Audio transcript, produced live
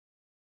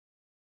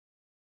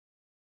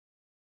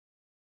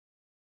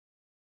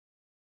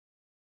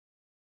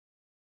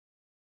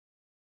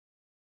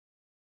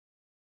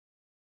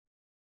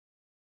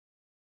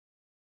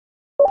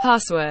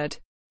Password.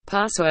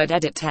 Password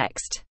edit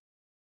text.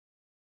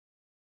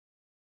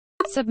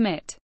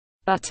 Submit.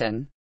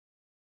 Button.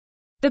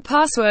 The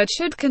password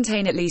should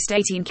contain at least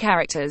 18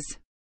 characters.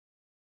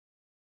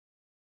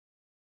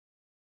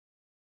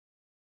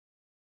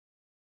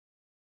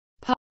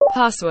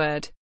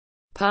 Password.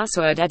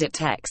 Password edit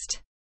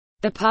text.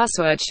 The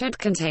password should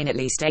contain at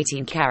least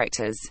 18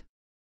 characters.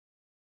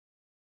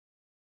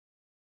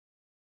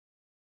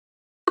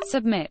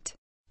 Submit.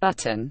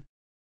 Button.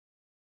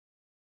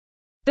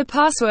 The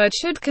password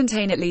should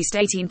contain at least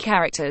 18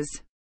 characters.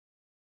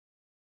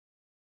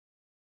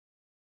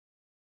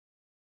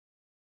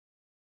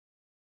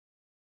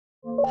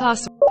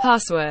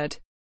 Password.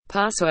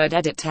 Password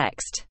edit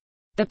text.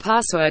 The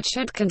password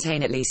should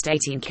contain at least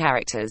 18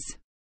 characters.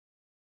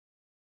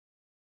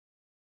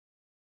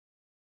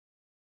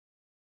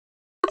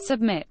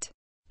 Submit.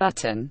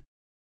 Button.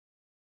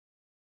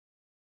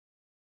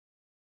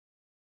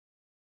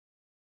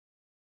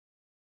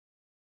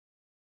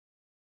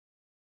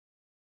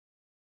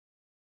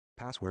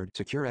 Password.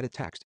 Secure edit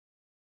text.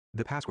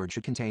 The password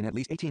should contain at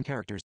least 18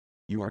 characters.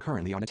 You are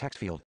currently on a text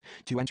field.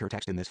 To enter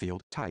text in this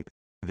field, type.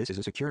 This is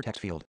a secure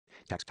text field.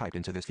 Text typed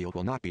into this field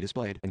will not be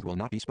displayed and will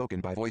not be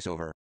spoken by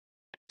VoiceOver.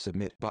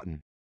 Submit button.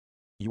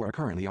 You are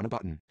currently on a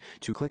button.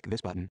 To click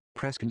this button,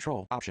 press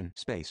Ctrl Option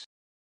Space.